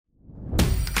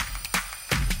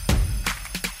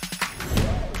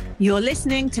You're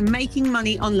listening to Making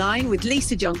Money Online with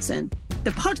Lisa Johnson,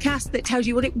 the podcast that tells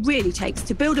you what it really takes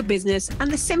to build a business and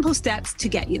the simple steps to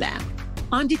get you there.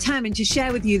 I'm determined to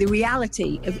share with you the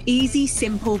reality of easy,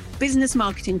 simple business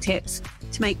marketing tips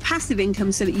to make passive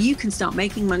income so that you can start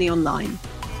making money online.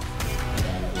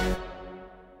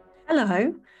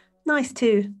 Hello, nice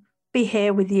to be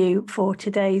here with you for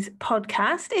today's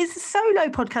podcast. It's a solo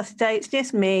podcast today. It's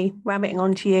just me rabbiting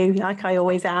on to you like I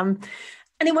always am.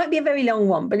 And it won't be a very long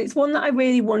one, but it's one that I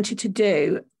really wanted to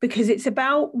do because it's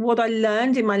about what I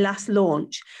learned in my last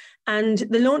launch. And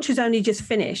the launch has only just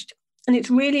finished. And it's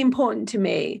really important to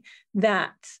me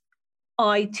that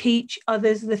I teach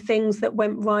others the things that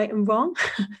went right and wrong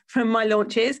from my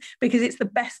launches, because it's the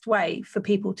best way for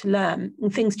people to learn.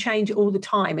 And things change all the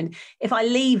time. And if I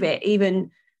leave it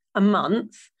even a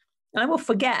month, I will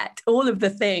forget all of the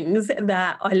things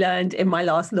that I learned in my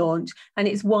last launch. And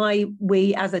it's why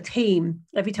we as a team,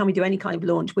 every time we do any kind of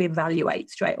launch, we evaluate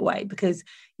straight away, because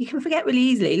you can forget really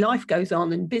easily. Life goes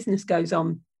on and business goes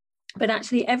on. But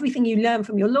actually everything you learn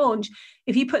from your launch,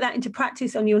 if you put that into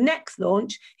practice on your next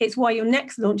launch, it's why your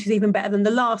next launch is even better than the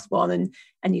last one.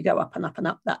 And you go up and up and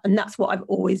up that. And that's what I've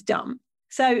always done.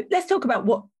 So let's talk about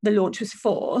what the launch was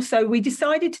for. So we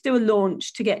decided to do a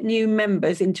launch to get new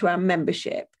members into our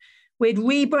membership. We'd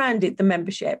rebranded the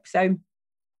membership. So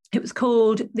it was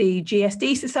called the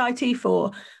GSD Society for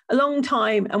a long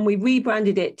time. And we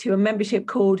rebranded it to a membership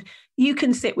called You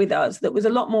Can Sit With Us, that was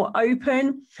a lot more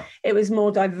open. It was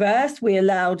more diverse. We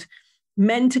allowed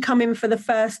men to come in for the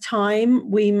first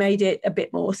time. We made it a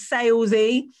bit more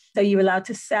salesy. So you're allowed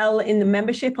to sell in the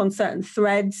membership on certain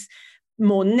threads,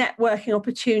 more networking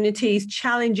opportunities,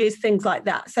 challenges, things like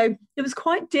that. So it was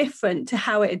quite different to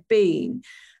how it had been.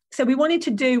 So we wanted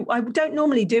to do, I don't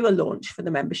normally do a launch for the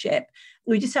membership.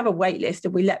 We just have a wait list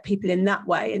and we let people in that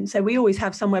way. And so we always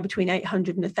have somewhere between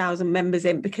 800 and 1,000 members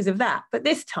in because of that. But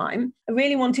this time, I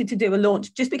really wanted to do a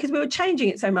launch just because we were changing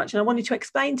it so much. And I wanted to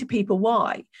explain to people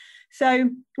why. So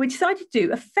we decided to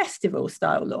do a festival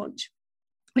style launch,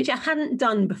 which I hadn't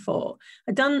done before.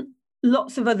 I'd done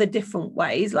lots of other different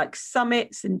ways, like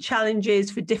summits and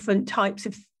challenges for different types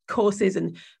of courses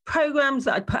and programs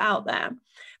that I'd put out there.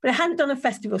 But I hadn't done a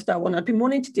festival style one. I'd been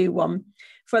wanting to do one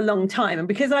for a long time. And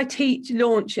because I teach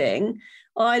launching,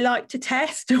 I like to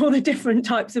test all the different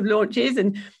types of launches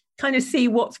and kind of see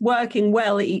what's working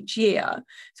well each year.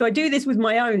 So I do this with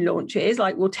my own launches,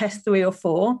 like we'll test 3 or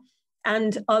 4.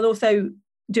 And I'll also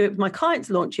do it with my clients'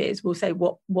 launches. We'll say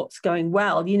what's going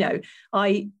well. You know,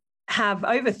 I have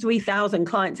over 3,000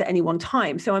 clients at any one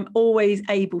time. So I'm always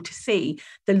able to see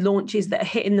the launches that are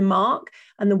hitting the mark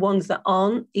and the ones that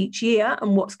aren't each year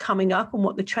and what's coming up and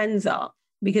what the trends are,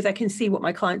 because I can see what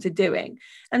my clients are doing.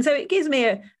 And so it gives me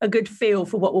a good feel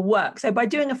for what will work. So by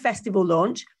doing a festival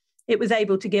launch, it was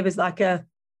able to give us like a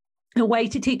way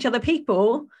to teach other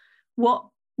people what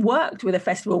worked with a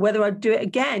festival, whether I'd do it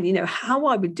again, you know, how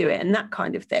I would do it and that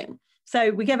kind of thing.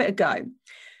 So we gave it a go.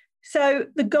 So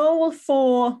the goal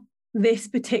for this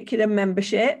particular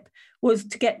membership was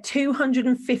to get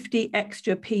 250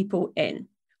 extra people in.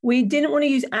 We didn't want to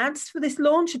use ads for this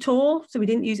launch at all. So we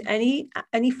didn't use any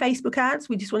Facebook ads.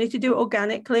 We just wanted to do it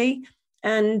organically.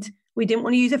 And we didn't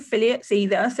want to use affiliates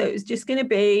either. So it was just going to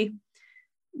be,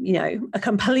 you know, a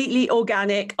completely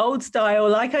organic, old style,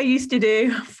 like I used to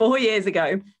do 4 years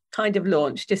ago, kind of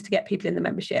launch, just to get people in the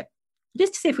membership,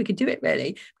 just to see if we could do it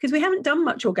really, because we haven't done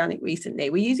much organic recently.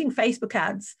 We're using Facebook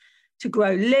ads to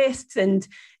grow lists and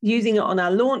using it on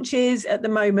our launches at the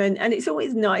moment. And it's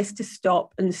always nice to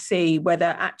stop and see whether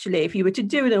actually, if you were to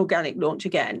do an organic launch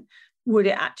again, would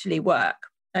it actually work?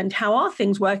 And how are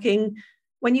things working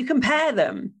when you compare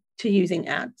them to using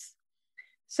ads?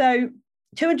 So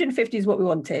 250 is what we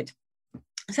wanted.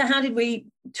 So how did we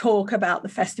talk about the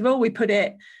festival? We put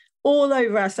it all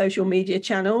over our social media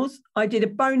channels. I did a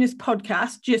bonus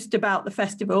podcast just about the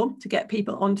festival to get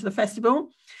people onto the festival.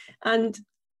 And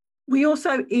we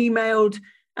also emailed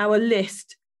our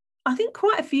list, I think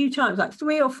quite a few times, like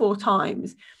 3 or 4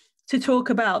 times, to talk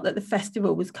about that the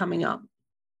festival was coming up.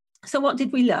 So what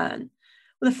did we learn?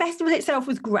 Well, the festival itself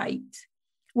was great.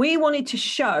 We wanted to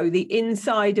show the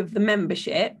inside of the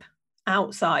membership,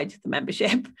 outside the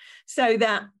membership, so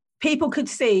that people could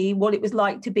see what it was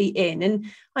like to be in. And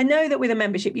I know that with a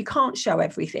membership, you can't show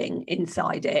everything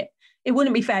inside it. It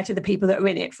wouldn't be fair to the people that are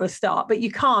in it for a start, but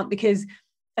you can't, because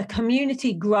a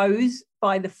community grows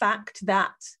by the fact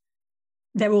that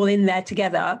they're all in there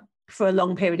together for a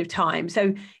long period of time.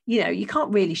 So, you know, you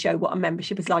can't really show what a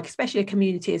membership is like, especially a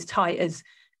community as tight as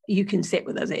You Can Sit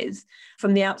With Us is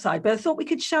from the outside. But I thought we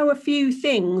could show a few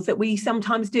things that we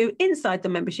sometimes do inside the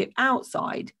membership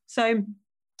outside. So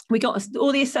we got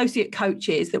all the associate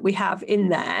coaches that we have in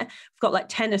there. We've got like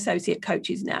 10 associate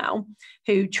coaches now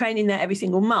who train in there every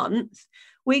single month.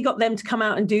 We got them to come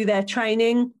out and do their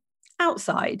training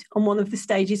outside on one of the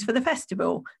stages for the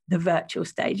festival, the virtual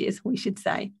stages, we should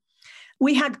say.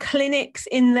 We had clinics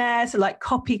in there, so like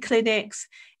copy clinics,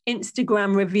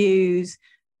 Instagram reviews,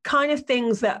 kind of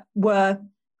things that were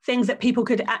things that people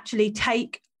could actually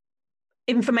take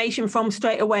information from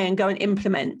straight away and go and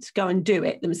implement, go and do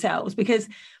it themselves. Because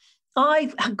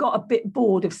I've got a bit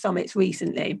bored of summits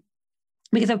recently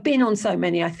because I've been on so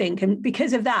many, I think. And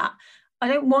because of that, I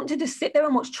don't want to just sit there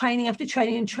and watch training after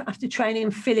training after training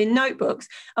and fill in notebooks.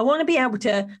 I want to be able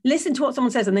to listen to what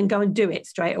someone says and then go and do it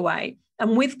straight away.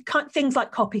 And with things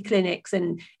like copy clinics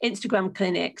and Instagram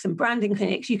clinics and branding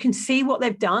clinics, you can see what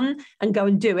they've done and go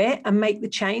and do it and make the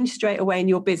change straight away in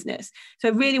your business. So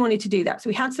I really wanted to do that. So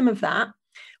we had some of that.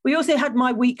 We also had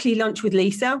my weekly lunch with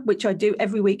Lisa, which I do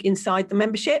every week inside the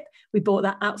membership. We bought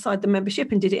that outside the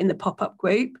membership and did it in the pop-up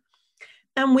group.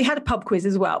 And we had a pub quiz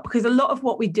as well, because a lot of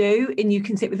what we do in You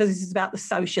Can Sit With Us is about the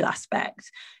social aspect.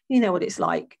 You know what it's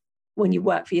like when you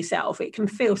work for yourself. It can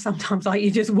feel sometimes like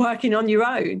you're just working on your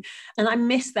own. And I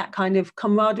miss that kind of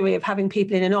camaraderie of having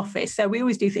people in an office. So we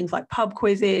always do things like pub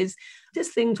quizzes,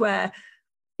 just things where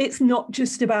it's not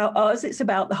just about us, it's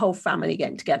about the whole family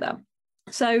getting together.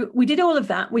 So we did all of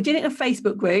that. We did it in a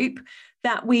Facebook group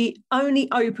that we only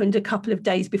opened a couple of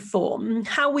days before.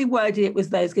 How we worded it was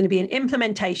there's going to be an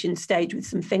implementation stage with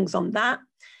some things on that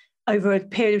over a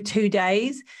period of 2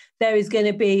 days. There is going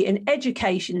to be an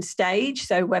education stage,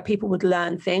 so where people would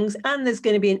learn things, and there's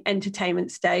going to be an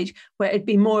entertainment stage where it'd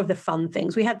be more of the fun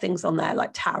things. We had things on there like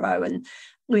tarot, and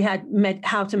we had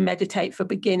how to meditate for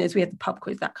beginners. We had the pub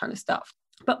quiz, that kind of stuff.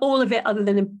 But all of it, other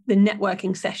than the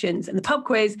networking sessions and the pub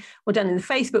quiz, were done in the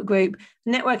Facebook group.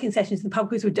 The networking sessions and the pub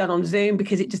quiz were done on Zoom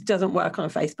because it just doesn't work on a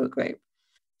Facebook group.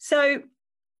 So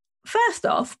first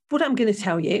off, what I'm going to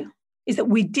tell you is that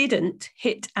we didn't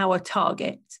hit our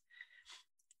target.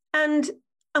 And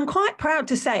I'm quite proud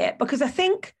to say it, because I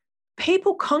think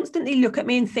people constantly look at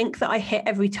me and think that I hit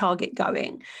every target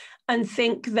going, and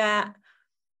think that,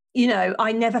 you know,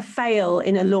 I never fail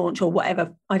in a launch or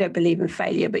whatever. I don't believe in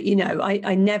failure, but, you know,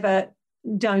 I never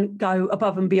don't go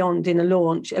above and beyond in a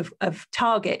launch of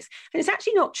targets. And it's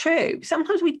actually not true.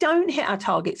 Sometimes we don't hit our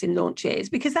targets in launches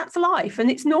because that's life and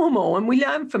it's normal and we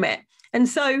learn from it. And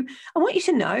so I want you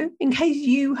to know, in case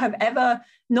you have ever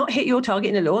not hit your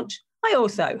target in a launch, I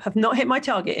also have not hit my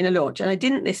target in a launch, and I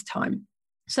didn't this time.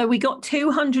 So we got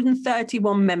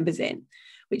 231 members in,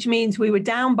 which means we were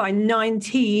down by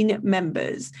 19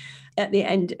 members at the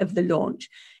end of the launch.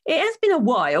 It has been a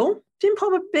while. It's been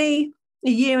probably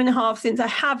a year and a half since I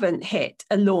haven't hit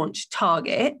a launch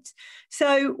target.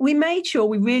 So we made sure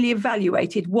we really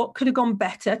evaluated what could have gone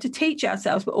better to teach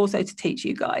ourselves, but also to teach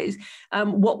you guys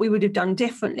what we would have done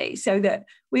differently so that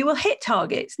we will hit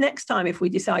targets next time if we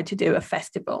decide to do a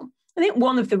festival. I think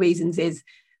one of the reasons is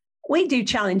we do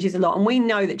challenges a lot, and we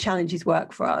know that challenges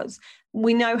work for us.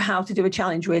 We know how to do a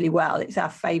challenge really well. It's our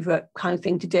favorite kind of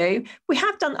thing to do. We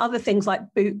have done other things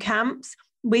like boot camps.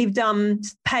 We've done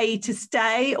pay to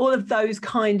stay, all of those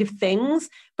kind of things.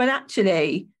 But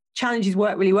actually, challenges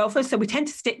work really well for us. So we tend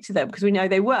to stick to them because we know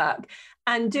they work.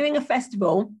 And doing a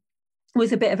festival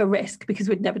was a bit of a risk because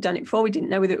we'd never done it before. We didn't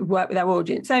know whether it would work with our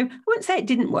audience. So I wouldn't say it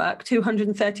didn't work.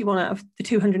 231 out of the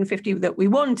 250 that we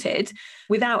wanted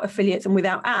without affiliates and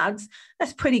without ads.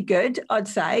 That's pretty good, I'd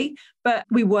say. But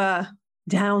we were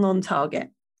down on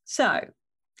target. So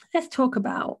let's talk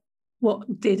about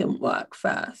what didn't work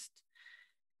first.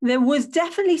 There was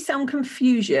definitely some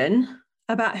confusion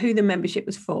about who the membership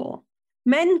was for.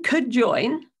 Men could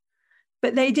join,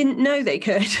 but they didn't know they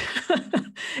could.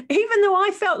 Even though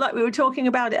I felt like we were talking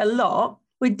about it a lot,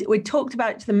 we'd talked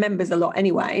about it to the members a lot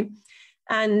anyway.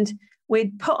 And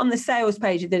we'd put on the sales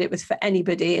page that it was for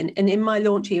anybody. And in my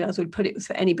launch emails, we'd put it was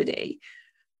for anybody.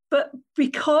 But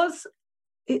because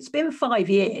it's been 5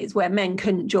 years where men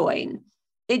couldn't join,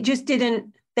 they just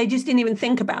didn't even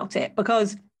think about it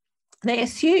because they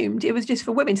assumed it was just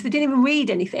for women. So they didn't even read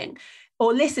anything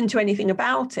or listen to anything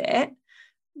about it.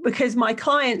 Because my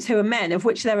clients who are men, of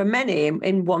which there are many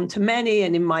in one-to-many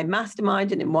and in my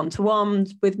mastermind and in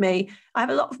one-to-ones with me, I have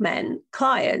a lot of men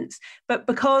clients, but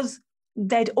because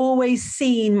they'd always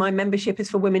seen my membership as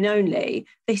for women only,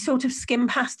 they sort of skim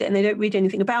past it and they don't read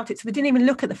anything about it. So they didn't even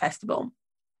look at the festival.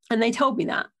 And they told me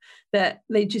that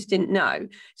they just didn't know.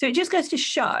 So it just goes to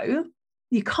show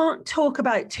you can't talk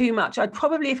about it too much. I'd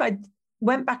probably, if I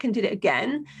went back and did it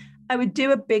again, I would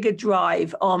do a bigger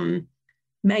drive on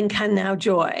men can now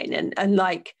join and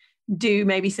like do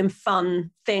maybe some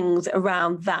fun things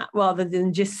around that rather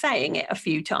than just saying it a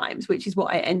few times, which is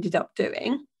what I ended up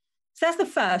doing. So that's the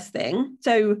first thing.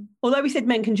 So although we said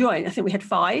men can join, I think we had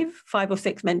five or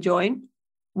six men join,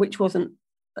 which wasn't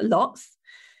lots.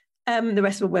 The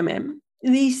rest were women.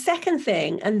 The second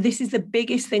thing, and this is the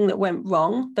biggest thing that went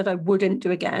wrong that I wouldn't do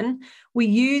again, we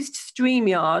used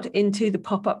StreamYard into the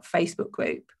pop-up Facebook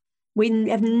group. We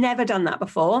have never done that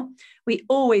before. We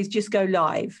always just go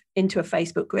live into a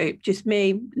Facebook group, just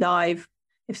me live.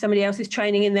 If somebody else is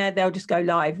training in there, they'll just go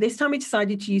live. This time we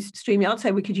decided to use StreamYard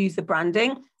so we could use the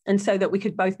branding and so that we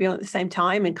could both be on at the same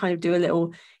time and kind of do a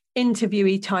little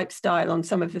interviewee type style on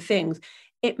some of the things.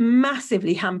 It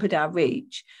massively hampered our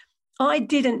reach. I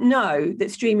didn't know that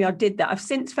StreamYard did that. I've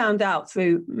since found out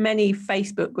through many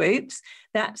Facebook groups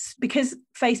that's because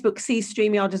Facebook sees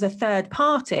StreamYard as a third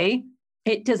party,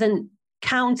 it doesn't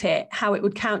count it how it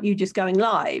would count you just going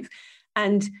live.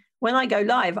 And when I go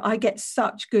live, I get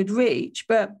such good reach.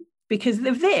 But because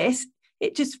of this,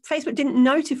 Facebook didn't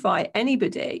notify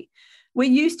anybody. We're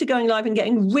used to going live and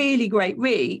getting really great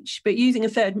reach, but using a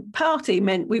third party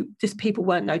meant people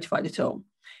weren't notified at all.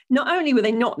 Not only were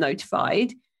they not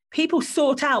notified, people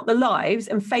sought out the lives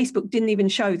and Facebook didn't even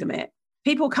show them it.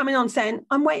 People were coming on saying,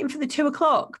 I'm waiting for the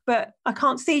 2:00, but I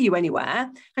can't see you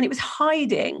anywhere. And it was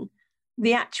hiding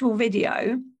the actual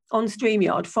video on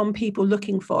StreamYard from people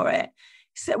looking for it,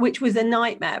 which was a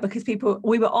nightmare because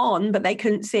we were on, but they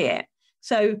couldn't see it.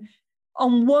 So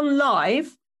on one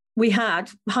live, we had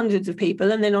hundreds of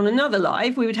people. And then on another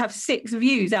live, we would have 6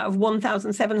 views out of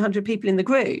 1,700 people in the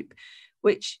group,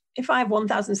 which if I have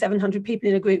 1,700 people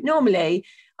in a group, normally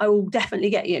I will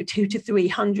definitely get 200 to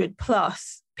 300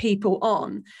 plus people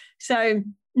on. So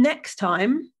next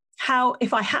time,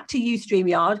 if I had to use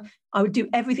StreamYard, I would do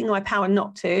everything in my power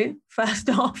not to. First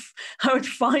off, I would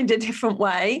find a different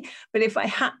way. But if I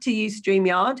had to use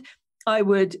StreamYard, I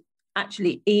would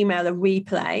actually email a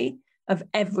replay of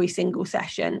every single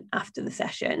session after the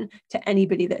session to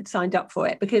anybody that had signed up for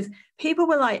it, because people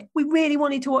were like, we really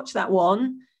wanted to watch that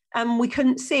one and we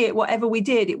couldn't see it. Whatever we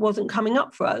did, it wasn't coming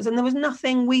up for us. And there was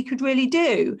nothing we could really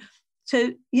do.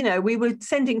 So, we were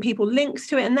sending people links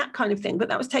to it and that kind of thing, but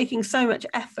that was taking so much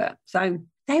effort. So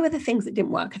they were the things that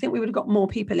didn't work. I think we would have got more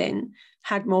people in,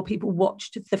 had more people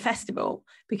watched the festival,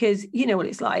 because you know what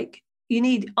it's like. You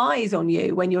need eyes on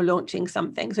you when you're launching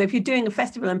something. So if you're doing a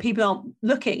festival and people aren't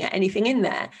looking at anything in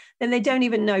there, then they don't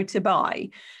even know to buy.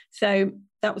 So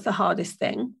that was the hardest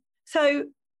thing. So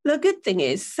the good thing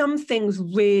is some things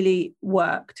really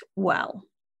worked well.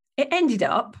 It ended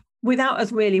up, without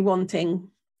us really wanting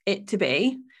it to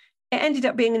be, it ended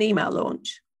up being an email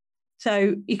launch.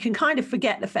 So you can kind of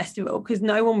forget the festival because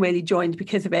no one really joined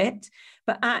because of it.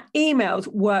 But our emails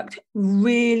worked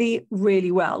really,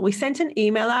 really well. We sent an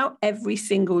email out every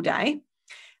single day.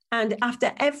 And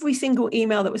after every single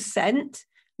email that was sent,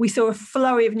 we saw a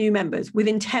flurry of new members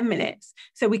within 10 minutes.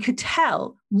 So we could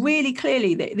tell really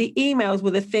clearly that the emails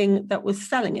were the thing that was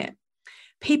selling it.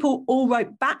 People all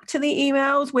wrote back to the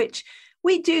emails, which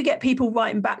we do get people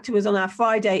writing back to us on our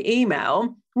Friday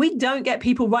email. We don't get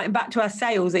people writing back to our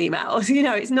sales emails.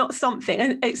 It's not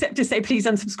something, except to say, please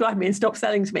unsubscribe me and stop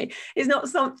selling to me. It's not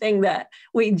something that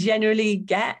we generally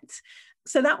get.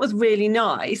 So that was really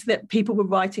nice that people were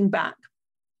writing back.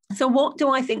 So what do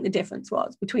I think the difference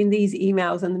was between these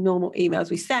emails and the normal emails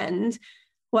we send?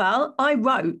 Well, I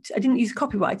didn't use a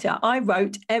copywriter. I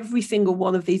wrote every single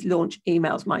one of these launch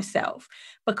emails myself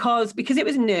because it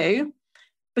was new,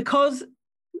 because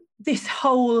this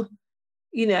whole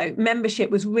membership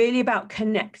was really about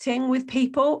connecting with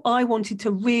people. I wanted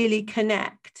to really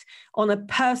connect on a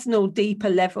personal, deeper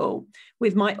level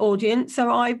with my audience. So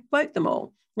I wrote them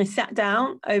all. I sat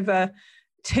down over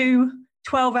 2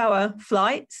 12-hour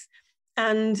flights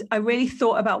and I really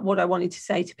thought about what I wanted to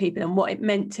say to people and what it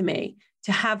meant to me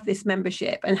to have this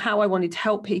membership and how I wanted to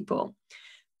help people.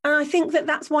 And I think that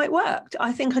that's why it worked.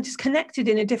 I think I just connected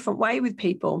in a different way with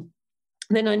people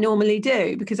than I normally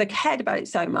do because I cared about it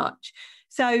so much.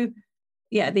 So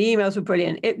yeah, the emails were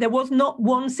brilliant. There was not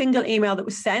one single email that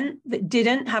was sent that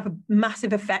didn't have a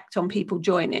massive effect on people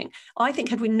joining. I think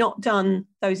had we not done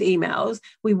those emails,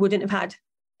 we wouldn't have had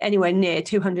anywhere near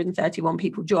 231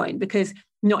 people join because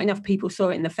not enough people saw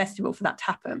it in the festival for that to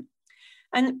happen.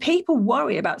 And people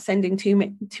worry about sending too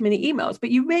many emails,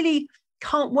 but you really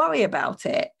can't worry about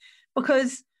it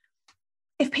because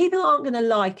if people aren't going to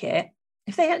like it,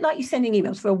 if they don't like you sending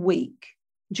emails for a week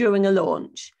during a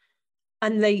launch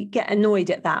and they get annoyed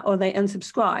at that or they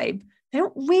unsubscribe, they're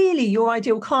not really your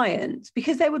ideal clients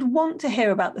because they would want to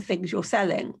hear about the things you're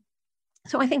selling.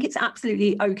 So I think it's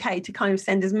absolutely okay to kind of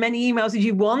send as many emails as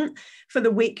you want for the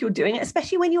week you're doing it,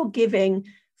 especially when you're giving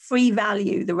free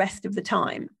value the rest of the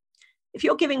time. If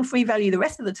you're giving free value the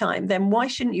rest of the time, then why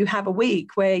shouldn't you have a week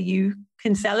where you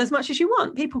can sell as much as you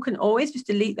want? People can always just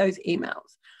delete those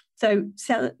emails. So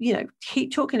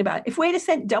keep talking about it. If we'd have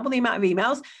sent double the amount of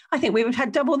emails, I think we would have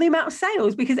had double the amount of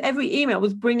sales because every email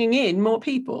was bringing in more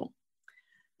people.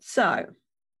 So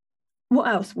what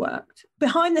else worked?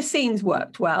 Behind the scenes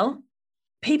worked well.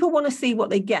 People want to see what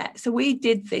they get. So we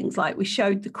did things like we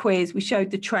showed the quiz, we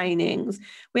showed the trainings.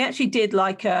 We actually did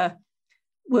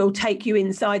we'll take you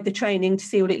inside the training to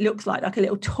see what it looks like a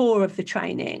little tour of the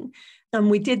training. And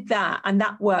we did that, and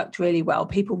that worked really well.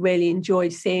 People really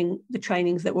enjoyed seeing the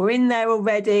trainings that were in there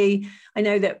already. I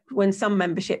know that when some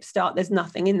memberships start, there's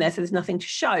nothing in there, so there's nothing to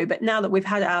show. But now that we've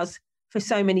had ours for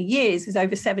so many years, there's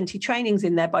over 70 trainings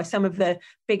in there by some of the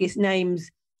biggest names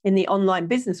in the online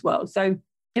business world. So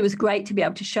it was great to be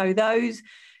able to show those,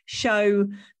 show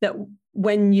that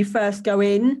when you first go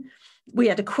in, we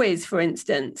had a quiz, for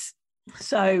instance.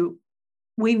 So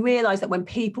we realize that when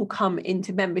people come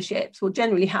into memberships, what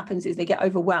generally happens is they get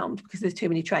overwhelmed because there's too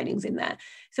many trainings in there.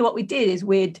 So what we did is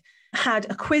we'd had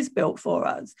a quiz built for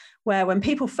us where when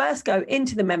people first go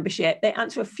into the membership, they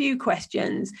answer a few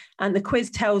questions and the quiz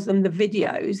tells them the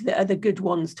videos that are the good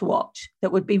ones to watch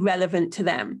that would be relevant to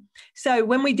them. So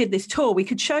when we did this tour, we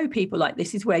could show people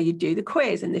this is where you do the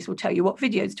quiz and this will tell you what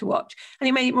videos to watch. And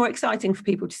it made it more exciting for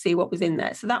people to see what was in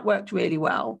there. So that worked really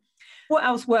well. What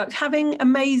else worked? Having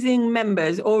amazing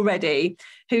members already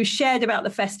who shared about the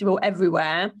festival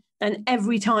everywhere. And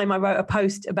every time I wrote a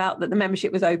post about that the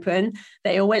membership was open,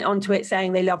 they all went onto it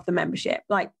saying they loved the membership.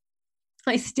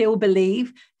 I still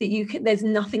believe that there's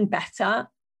nothing better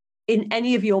in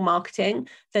any of your marketing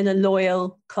than a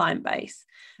loyal client base.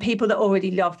 People that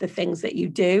already love the things that you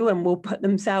do and will put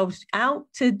themselves out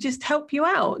to just help you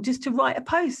out, just to write a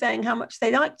post saying how much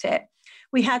they liked it.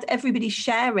 We had everybody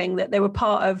sharing that they were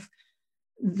part of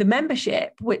the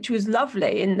membership, which was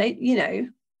lovely. And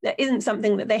that isn't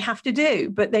something that they have to do,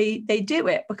 but they do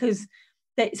it because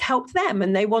it's helped them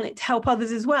and they want it to help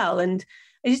others as well. And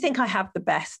I just think I have the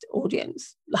best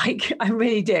audience. I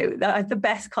really do. I have the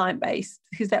best client base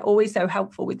because they're always so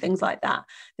helpful with things like that.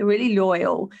 They're really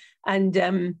loyal and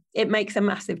it makes a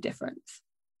massive difference.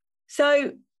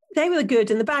 So they were the good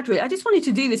and the bad. Really, I just wanted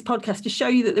to do this podcast to show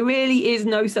you that there really is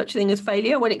no such thing as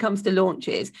failure when it comes to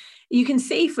launches. You can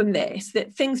see from this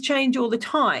that things change all the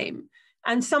time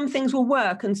and some things will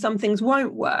work and some things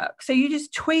won't work. So you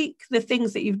just tweak the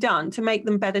things that you've done to make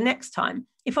them better next time.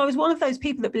 If I was one of those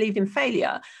people that believed in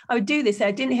failure, I would do this.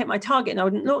 I didn't hit my target and I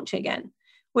wouldn't launch it again,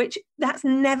 which that's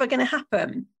never going to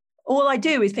happen. All I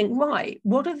do is think, right,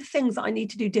 what are the things that I need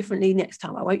to do differently next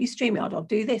time? I won't use StreamYard. I'll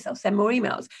do this. I'll send more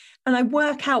emails. And I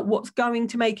work out what's going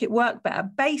to make it work better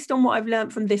based on what I've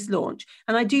learned from this launch.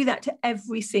 And I do that to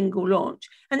every single launch.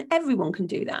 And everyone can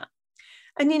do that.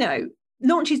 And,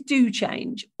 launches do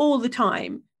change all the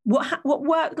time. What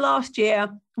worked last year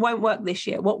won't work this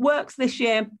year. What works this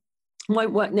year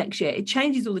won't work next year. It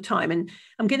changes all the time. And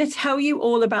I'm going to tell you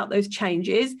all about those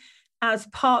changes as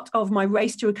part of my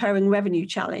Race to Recurring Revenue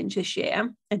challenge this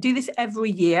year. I do this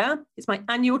every year. It's my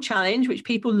annual challenge, which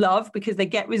people love because they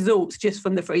get results just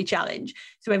from the free challenge.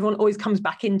 So everyone always comes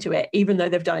back into it, even though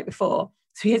they've done it before.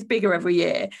 So it gets bigger every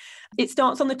year. It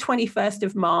starts on the 21st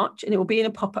of March and it will be in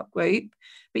a pop-up group.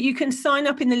 But you can sign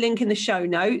up in the link in the show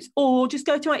notes or just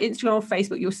go to my Instagram or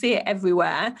Facebook. You'll see it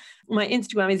everywhere. My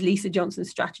Instagram is Lisa Johnson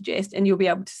Strategist and you'll be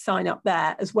able to sign up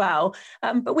there as well.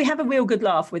 But we have a real good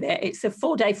laugh with it. It's a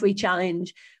 4-day free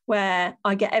challenge where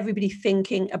I get everybody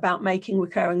thinking about making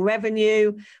recurring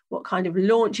revenue, what kind of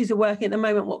launches are working at the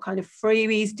moment, what kind of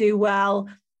freebies do well.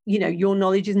 Your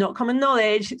knowledge is not common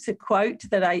knowledge. It's a quote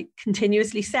that I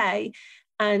continuously say.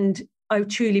 And I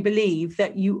truly believe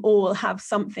that you all have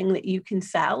something that you can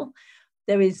sell.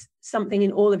 There is something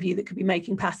in all of you that could be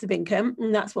making passive income.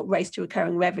 And that's what Race to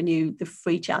Recurring Revenue, the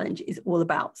free challenge, is all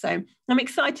about. So I'm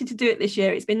excited to do it this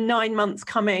year. It's been 9 months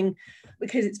coming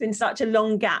because it's been such a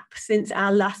long gap since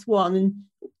our last one.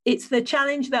 It's the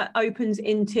challenge that opens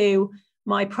into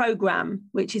my program,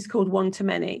 which is called One to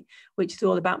Many, which is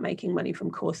all about making money from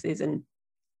courses and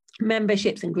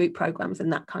memberships and group programs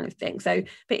and that kind of thing. So,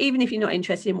 but even if you're not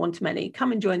interested in One to Many,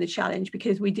 come and join the challenge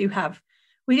because we do have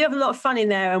a lot of fun in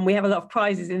there and we have a lot of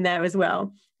prizes in there as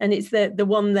well. And it's the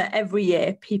one that every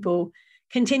year people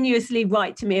continuously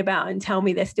write to me about and tell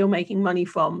me they're still making money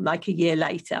from a year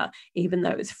later, even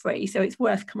though it's free. So it's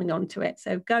worth coming on to it.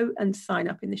 So go and sign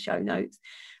up in the show notes.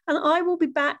 And I will be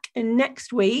back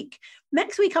next week.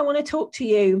 Next week, I want to talk to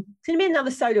you. It's going to be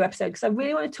another solo episode because I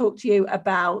really want to talk to you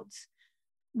about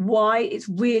why it's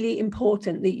really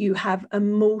important that you have a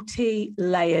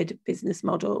multi-layered business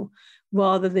model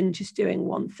rather than just doing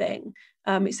one thing.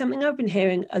 It's something I've been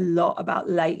hearing a lot about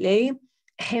lately,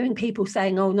 hearing people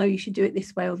saying, oh, no, you should do it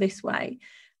this way or this way.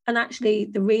 And actually,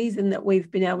 the reason that we've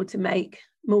been able to make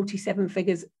multi-seven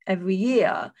figures every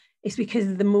year is because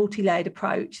of the multi-layered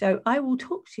approach. So I will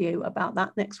talk to you about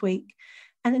that next week.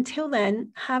 And until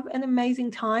then, have an amazing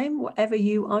time, whatever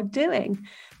you are doing.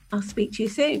 I'll speak to you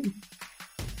soon.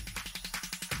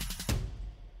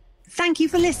 Thank you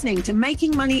for listening to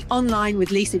Making Money Online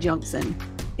with Lisa Johnson.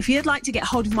 If you'd like to get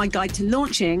hold of my guide to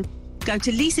launching, go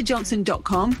to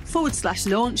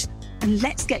lisajohnson.com/launch and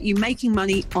let's get you making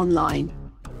money online.